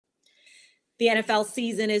The NFL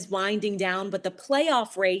season is winding down, but the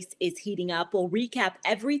playoff race is heating up. We'll recap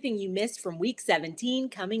everything you missed from Week 17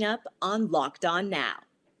 coming up on Locked On Now.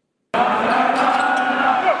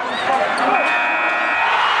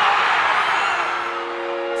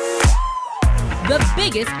 The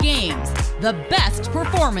biggest games, the best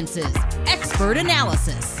performances, expert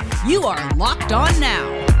analysis. You are Locked On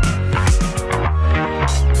Now.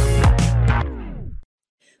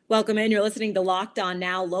 Welcome in. You're listening to Locked On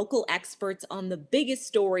Now, local experts on the biggest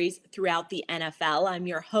stories throughout the NFL. I'm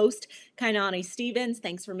your host, Kainani Stevens.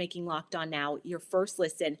 Thanks for making Locked On Now your first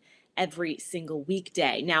listen every single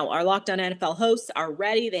weekday. Now, our Locked On NFL hosts are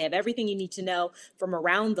ready. They have everything you need to know from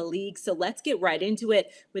around the league. So let's get right into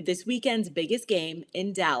it with this weekend's biggest game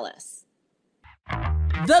in Dallas.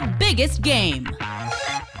 The biggest game.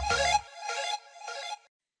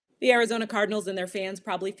 The Arizona Cardinals and their fans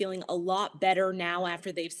probably feeling a lot better now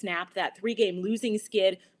after they've snapped that 3-game losing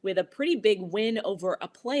skid with a pretty big win over a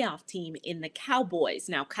playoff team in the Cowboys.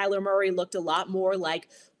 Now, Kyler Murray looked a lot more like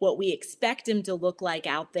what we expect him to look like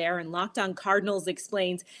out there, and Locked On Cardinals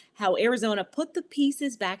explains how Arizona put the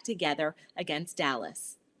pieces back together against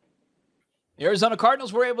Dallas. The Arizona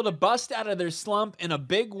Cardinals were able to bust out of their slump in a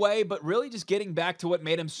big way, but really just getting back to what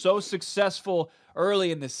made them so successful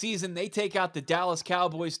early in the season. They take out the Dallas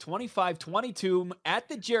Cowboys 25-22 at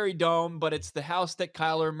the Jerry Dome, but it's the house that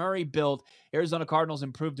Kyler Murray built. Arizona Cardinals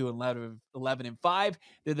improved to 11-5.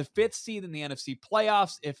 They're the 5th seed in the NFC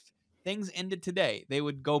playoffs. If things ended today, they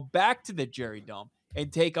would go back to the Jerry Dome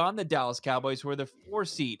and take on the Dallas Cowboys, who are the 4th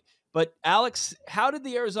seed. But Alex, how did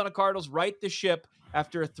the Arizona Cardinals right the ship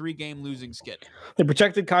after a 3-game losing skid? They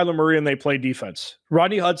protected Kyler Murray and they played defense.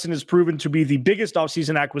 Rodney Hudson has proven to be the biggest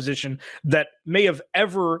offseason acquisition that may have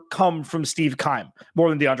ever come from Steve Keim, more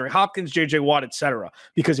than DeAndre Hopkins, J.J. Watt, etc.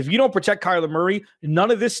 Because if you don't protect Kyler Murray, none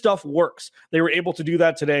of this stuff works. They were able to do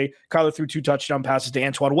that today. Kyler threw 2 touchdown passes to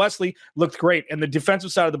Antoine Wesley, looked great. And the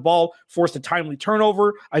defensive side of the ball forced a timely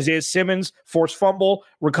turnover. Isaiah Simmons forced fumble,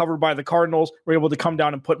 recovered by the Cardinals, were able to come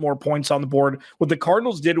down and put more points on the board. What the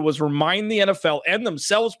Cardinals did was remind the NFL and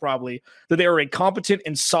themselves probably that they are a competent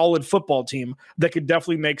and solid football team that could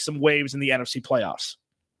definitely make some waves in the NFC playoffs.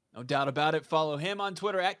 No doubt about it. Follow him on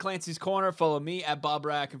Twitter at Clancy's Corner. Follow me at Bob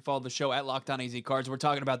Rack and follow the show at Locked On AZ Cards. We're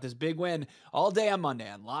talking about this big win all day on Monday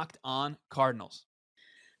on Locked On Cardinals.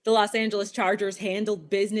 The Los Angeles Chargers handled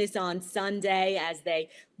business on Sunday as they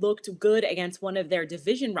looked good against one of their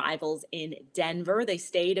division rivals in Denver. They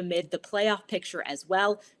stayed amid the playoff picture as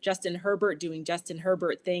well. Justin Herbert doing Justin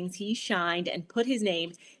Herbert things. He shined and put his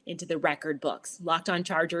name into the record books. Locked On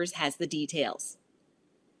Chargers has the details.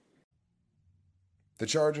 The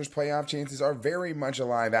Chargers' playoff chances are very much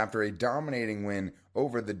alive after a dominating win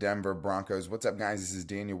over the Denver Broncos. What's up, guys? This is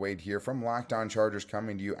Daniel Wade here from Locked On Chargers,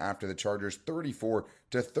 coming to you after the Chargers'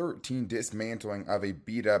 34-13 dismantling of a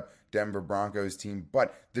beat-up Denver Broncos team.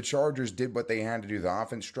 But the Chargers did what they had to do. The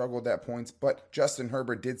offense struggled at points, but Justin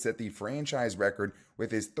Herbert did set the franchise record with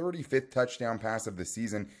his 35th touchdown pass of the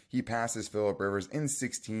season. He passes Phillip Rivers in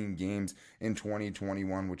 16 games in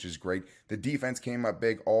 2021, which is great. The defense came up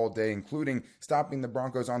big all day, including stopping the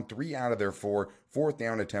Broncos on 3 out of their 4 fourth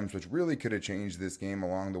down attempts, which really could have changed this game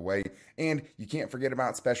along the way. And you can't forget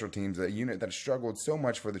about special teams, a unit that struggled so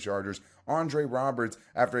much for the Chargers. Andre Roberts,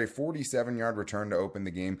 after a 47-yard return to open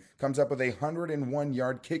the game, comes up with a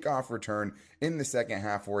 101-yard kickoff return in the second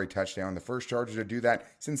half for a touchdown. The first Charger to do that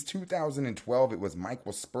since 2012, it was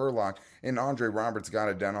Michael Spurlock, and Andre Roberts got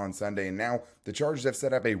it done on Sunday. And now the Chargers have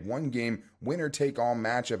set up a 1-game winner-take-all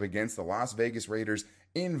matchup against the Las Vegas Raiders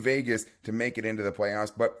in Vegas to make it into the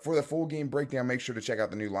playoffs. But for the full game breakdown, make sure to check out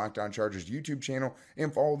the new Locked On Chargers YouTube channel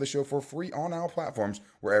and follow the show for free on all platforms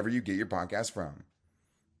wherever you get your podcast from.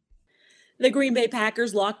 The Green Bay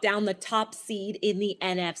Packers locked down the top seed in the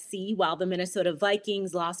NFC, while the Minnesota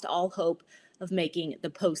Vikings lost all hope of making the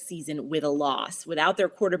postseason with a loss. Without their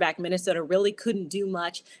quarterback, Minnesota really couldn't do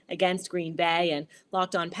much against Green Bay. And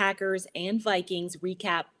Locked On Packers and Vikings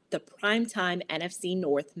recap the primetime NFC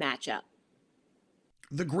North matchup.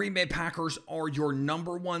 The Green Bay Packers are your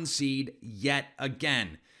number 1 seed yet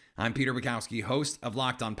again. I'm Peter Bukowski, host of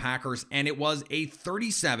Locked On Packers, and it was a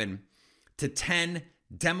 37-10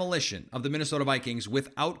 demolition of the Minnesota Vikings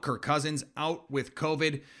without Kirk Cousins, out with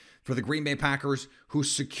COVID, for the Green Bay Packers, who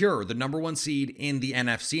secure the number 1 seed in the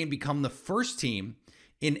NFC and become the first team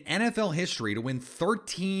in NFL history to win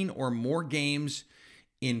 13 or more games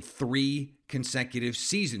in 3 consecutive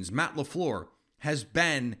seasons. Matt LaFleur has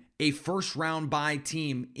been a first-round bye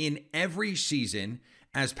team in every season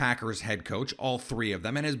as Packers head coach, all 3 of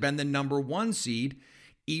them, and has been the number 1 seed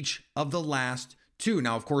each of the last 2.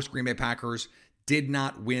 Now, of course, Green Bay Packers did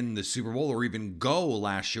not win the Super Bowl or even go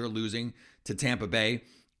last year, losing to Tampa Bay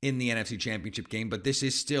in the NFC Championship game. But this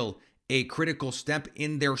is still a critical step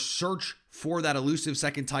in their search for that elusive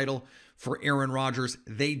second title for Aaron Rodgers.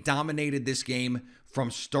 They dominated this game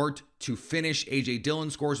from start to finish. A.J. Dillon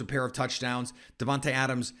scores a pair of touchdowns. Davante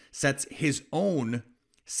Adams sets his own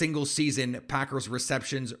single-season Packers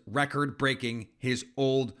receptions record, breaking his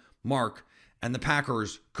old mark. And the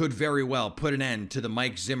Packers could very well put an end to the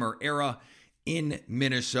Mike Zimmer era in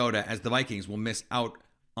Minnesota, as the Vikings will miss out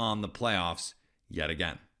on the playoffs yet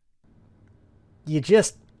again. You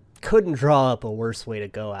just couldn't draw up a worse way to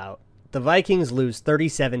go out. The Vikings lose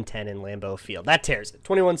 37-10 in Lambeau Field. That tears it.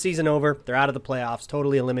 21 season over. They're out of the playoffs,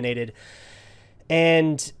 totally eliminated.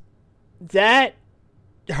 And that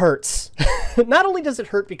hurts. Not only does it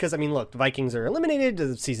hurt because, I mean, look, the Vikings are eliminated,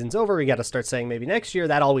 the season's over, we got to start saying maybe next year.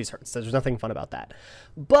 That always hurts. There's nothing fun about that.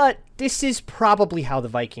 But this is probably how the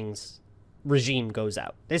Vikings regime goes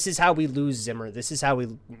out. This is how we lose Zimmer. This is how we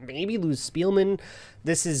maybe lose Spielman.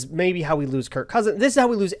 This is maybe how we lose Kirk Cousins. This is how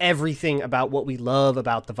we lose everything about what we love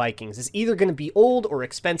about the Vikings. It's either going to be old or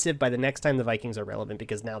expensive by the next time the Vikings are relevant,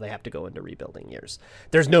 because now they have to go into rebuilding years.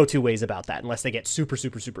 There's no two ways about that unless they get super,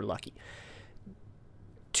 super, super lucky.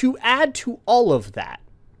 To add to all of that,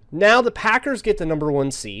 now the Packers get the number 1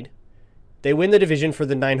 seed. They win the division for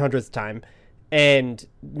the 900th time. And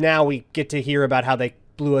now we get to hear about how they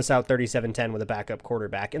blew us out 37-10 with a backup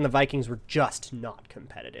quarterback, and the Vikings were just not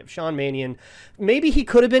competitive. Sean Mannion, maybe he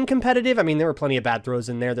could have been competitive. I mean, there were plenty of bad throws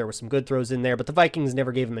in there. There were some good throws in there, but the Vikings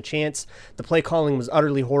never gave him a chance. The play calling was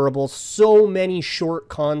utterly horrible. So many short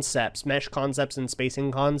concepts, mesh concepts and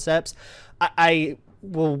spacing concepts.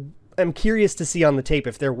 I'm curious to see on the tape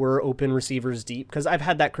if there were open receivers deep, because I've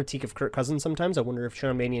had that critique of Kirk Cousins sometimes. I wonder if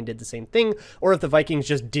Sean Mannion did the same thing, or if the Vikings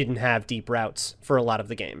just didn't have deep routes for a lot of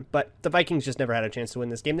the game. But the Vikings just never had a chance to win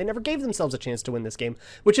this game. They never gave themselves a chance to win this game,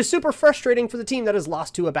 which is super frustrating for the team that has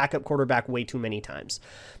lost to a backup quarterback way too many times.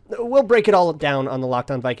 We'll break it all down on the Locked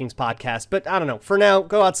On Vikings podcast, but I don't know. For now,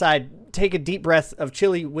 go outside, take a deep breath of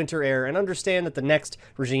chilly winter air, and understand that the next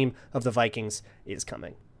regime of the Vikings is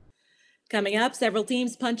coming. Coming up, several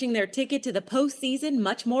teams punching their ticket to the postseason.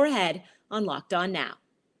 Much more ahead on Locked On Now.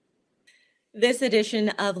 This edition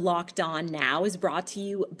of Locked On Now is brought to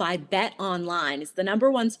you by Bet Online. It's the number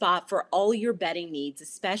 1 spot for all your betting needs,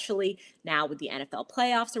 especially now with the NFL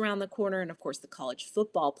playoffs around the corner and, of course, the college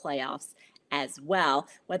football playoffs as well.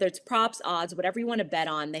 Whether it's props, odds, whatever you want to bet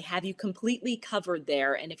on, they have you completely covered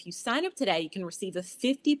there. And if you sign up today, you can receive a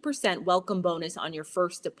 50% welcome bonus on your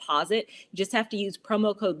first deposit. You just have to use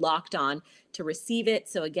promo code Locked On to receive it.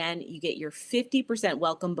 So again, you get your 50%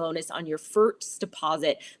 welcome bonus on your first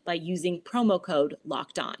deposit by using promo code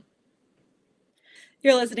Locked On.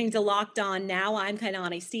 You're listening to Locked On Now. I'm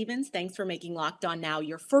Kainani Stevens. Thanks for making Locked On Now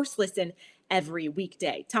your first listen every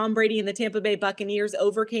weekday. Tom Brady and the Tampa Bay Buccaneers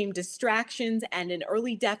overcame distractions and an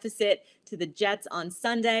early deficit to the Jets on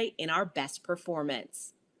Sunday in our best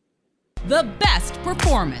performance. The best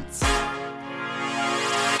performance.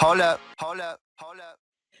 Hold up.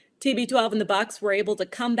 TB12 and the Bucs were able to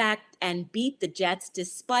come back and beat the Jets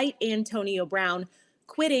despite Antonio Brown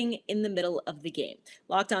quitting in the middle of the game.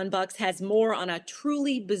 Locked On Bucs has more on a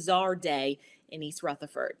truly bizarre day in East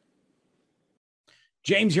Rutherford.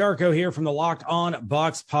 James Yarko here from the Locked On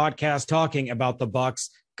Bucs podcast, talking about the Bucs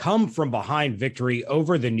come from behind victory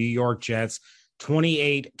over the New York Jets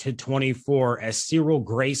 28-24 as Cyril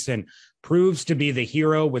Grayson proves to be the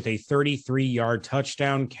hero with a 33-yard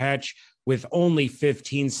touchdown catch with only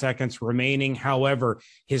 15 seconds remaining. However,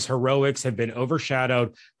 his heroics have been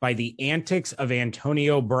overshadowed by the antics of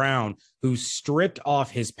Antonio Brown, who stripped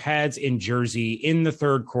off his pads and jersey in the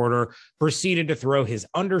third quarter, proceeded to throw his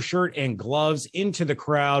undershirt and gloves into the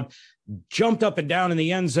crowd, jumped up and down in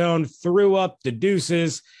the end zone, threw up the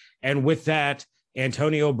deuces, and with that,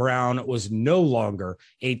 Antonio Brown was no longer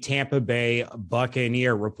a Tampa Bay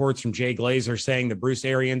Buccaneer. Reports from Jay Glazer saying that Bruce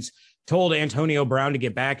Arians told Antonio Brown to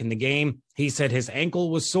get back in the game. He said his ankle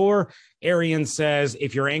was sore. Arians says,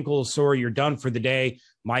 if your ankle is sore, you're done for the day.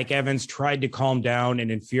 Mike Evans tried to calm down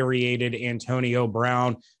and infuriated Antonio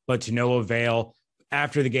Brown, but to no avail.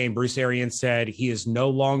 After the game, Bruce Arians said, he is no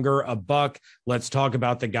longer a Buck. Let's talk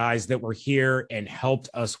about the guys that were here and helped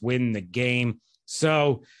us win the game.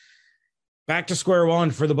 So back to square one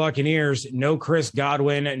for the Buccaneers. No Chris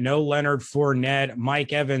Godwin, no Leonard Fournette.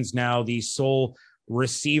 Mike Evans now the sole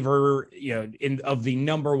receiver, of the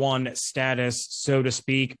number 1 status, so to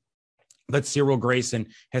speak. But Cyril Grayson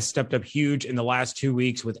has stepped up huge in the last 2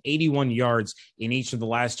 weeks with 81 yards in each of the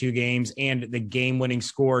last 2 games and the game-winning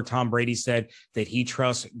score. Tom Brady said that he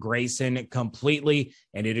trusts Grayson completely,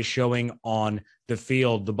 and it is showing on the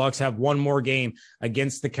field. The Bucs have one more game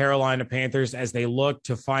against the Carolina Panthers as they look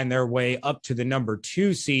to find their way up to the number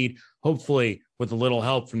 2 seed, hopefully with a little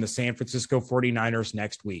help from the San Francisco 49ers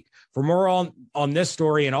next week. For more on this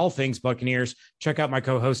story and all things Buccaneers, check out my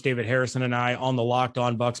co-host David Harrison and I on the Locked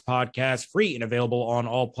On Bucs podcast, free and available on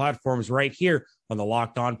all platforms right here on the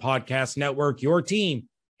Locked On Podcast Network, your team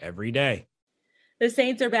every day. The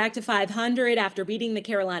Saints are back to 500 after beating the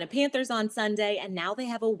Carolina Panthers on Sunday, and now they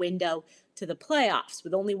have a window to the playoffs.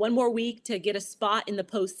 With only one more week to get a spot in the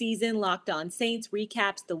postseason, Locked On Saints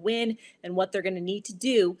recaps the win and what they're going to need to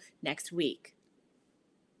do next week.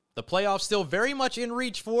 The playoffs still very much in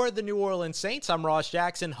reach for the New Orleans Saints. I'm Ross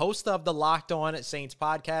Jackson, host of the Locked On Saints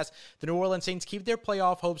podcast. The New Orleans Saints keep their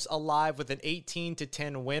playoff hopes alive with an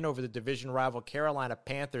 18-10 win over the division rival Carolina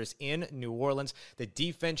Panthers in New Orleans. The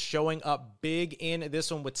defense showing up big in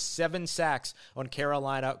this one with 7 sacks on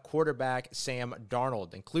Carolina quarterback Sam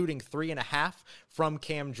Darnold, including 3.5 from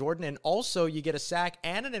Cam Jordan. And also you get a sack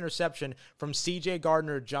and an interception from C.J.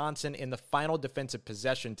 Gardner-Johnson in the final defensive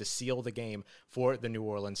possession to seal the game for the New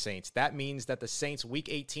Orleans Saints. That means that the Saints' Week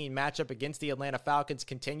 18 matchup against the Atlanta Falcons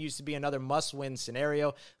continues to be another must-win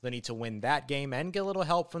scenario. They need to win that game and get a little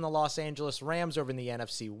help from the Los Angeles Rams over in the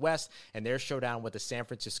NFC West and their showdown with the San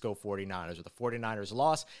Francisco 49ers. With the 49ers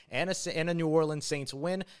loss and a New Orleans Saints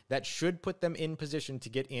win, that should put them in position to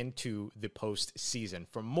get into the postseason.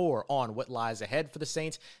 For more on what lies ahead for the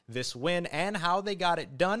Saints, this win, and how they got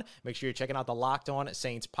it done, make sure you're checking out the Locked On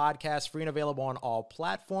Saints podcast, free and available on all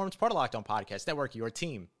platforms, part of Locked On Podcast Network, your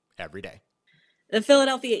team every day. The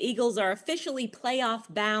Philadelphia Eagles are officially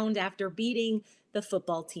playoff bound after beating the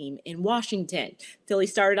football team in Washington. Philly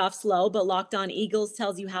started off slow, but Locked On Eagles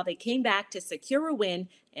tells you how they came back to secure a win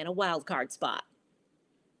and a wild card spot.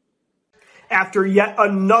 After yet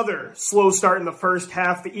another slow start in the first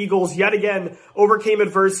half, the Eagles yet again overcame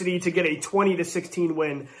adversity to get a 20-16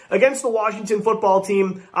 win against the Washington football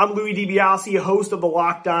team. I'm Louis DiBiase, host of the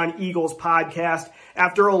Locked On Eagles podcast.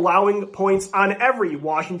 After allowing points on every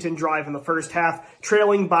Washington drive in the first half,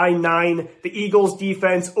 trailing by 9, the Eagles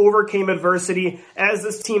defense overcame adversity, as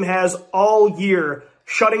this team has all year,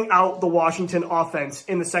 shutting out the Washington offense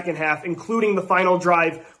in the second half, including the final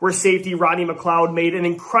drive where safety Rodney McLeod made an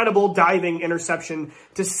incredible diving interception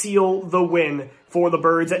to seal the win for the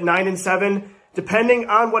Birds at 9-7. Depending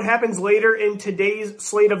on what happens later in today's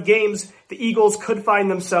slate of games, the Eagles could find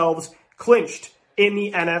themselves clinched in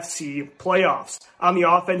the NFC playoffs. On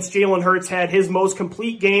the offense, Jalen Hurts had his most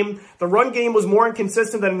complete game. The run game was more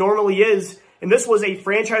inconsistent than it normally is, and this was a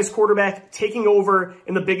franchise quarterback taking over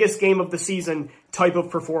in the biggest game of the season type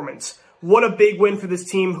of performance. What a big win for this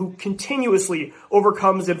team who continuously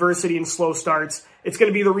overcomes adversity and slow starts. It's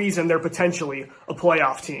going to be the reason they're potentially a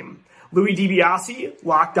playoff team. Louis DiBiase,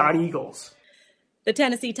 Locked On Eagles. The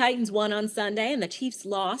Tennessee Titans won on Sunday and the Chiefs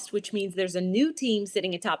lost, which means there's a new team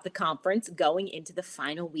sitting atop the conference going into the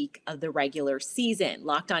final week of the regular season.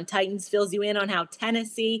 Locked On Titans fills you in on how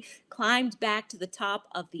Tennessee climbed back to the top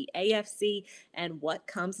of the AFC and what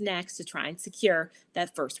comes next to try and secure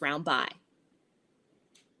that first round bye.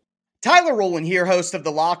 Tyler Rowland here, host of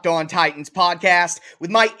the Locked On Titans podcast, with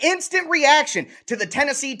my instant reaction to the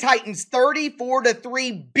Tennessee Titans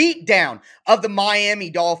 34-3 beatdown of the Miami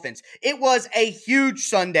Dolphins. It was a huge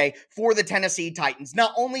Sunday for the Tennessee Titans.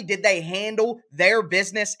 Not only did they handle their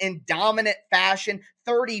business in dominant fashion,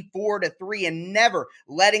 34-3, and never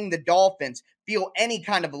letting the Dolphins feel any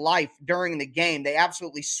kind of life during the game. They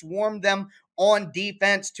absolutely swarmed them on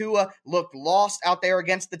defense. Tua looked lost out there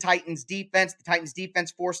against the Titans defense. The Titans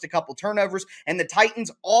defense forced a couple turnovers, and the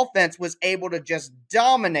Titans offense was able to just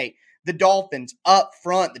dominate the Dolphins up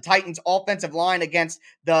front. The Titans offensive line against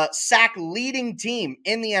the sack leading team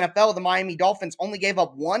in the NFL, the Miami Dolphins, only gave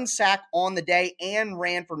up 1 sack on the day and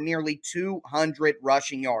ran for nearly 200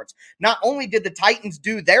 rushing yards. Not only did the Titans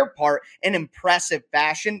do their part in impressive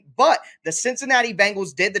fashion, but the Cincinnati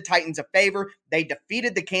Bengals did the Titans a favor. They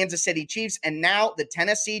defeated the Kansas City Chiefs, and now the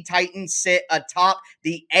Tennessee Titans sit atop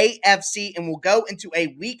the AFC and will go into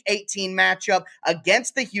a Week 18 matchup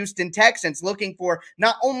against the Houston Texans, looking for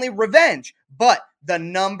not only revenge, but the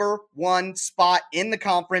number 1 spot in the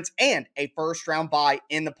conference and a first-round bye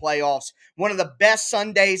in the playoffs. One of the best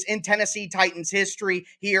Sundays in Tennessee Titans history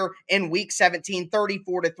here in Week 17,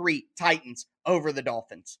 34-3, Titans over the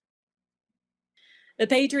Dolphins. The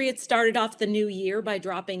Patriots started off the new year by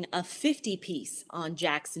dropping a 50-piece on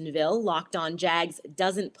Jacksonville. Locked On Jags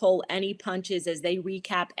doesn't pull any punches as they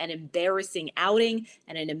recap an embarrassing outing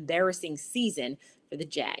and an embarrassing season for the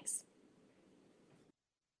Jags.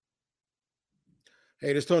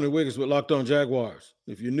 Hey, this is Tony Wiggins with Locked On Jaguars.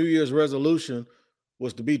 If your New Year's resolution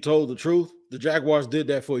was to be told the truth, the Jaguars did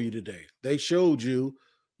that for you today. They showed you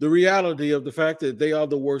the reality of the fact that they are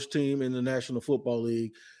the worst team in the National Football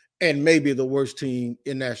League and maybe the worst team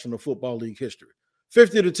in National Football League history.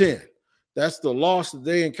 50-10. That's the loss that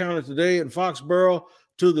they encountered today in Foxborough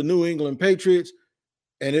to the New England Patriots,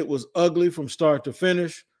 and it was ugly from start to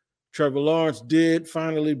finish. Trevor Lawrence did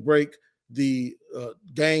finally break the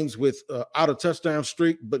games with out of touchdown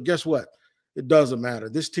streak, but guess what? It doesn't matter.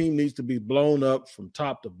 This team needs to be blown up from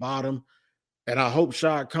top to bottom, and I hope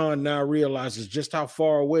Shad Khan now realizes just how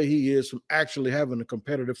far away he is from actually having a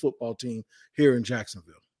competitive football team here in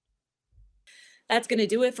Jacksonville. That's going to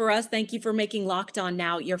do it for us. Thank you for making Locked On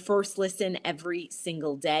Now your first listen every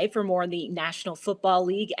single day. For more on the National Football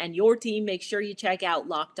League and your team, make sure you check out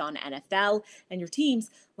Locked On NFL and your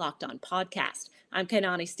team's Locked On podcast. I'm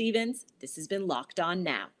Kanani Stevens. This has been Locked On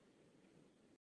Now.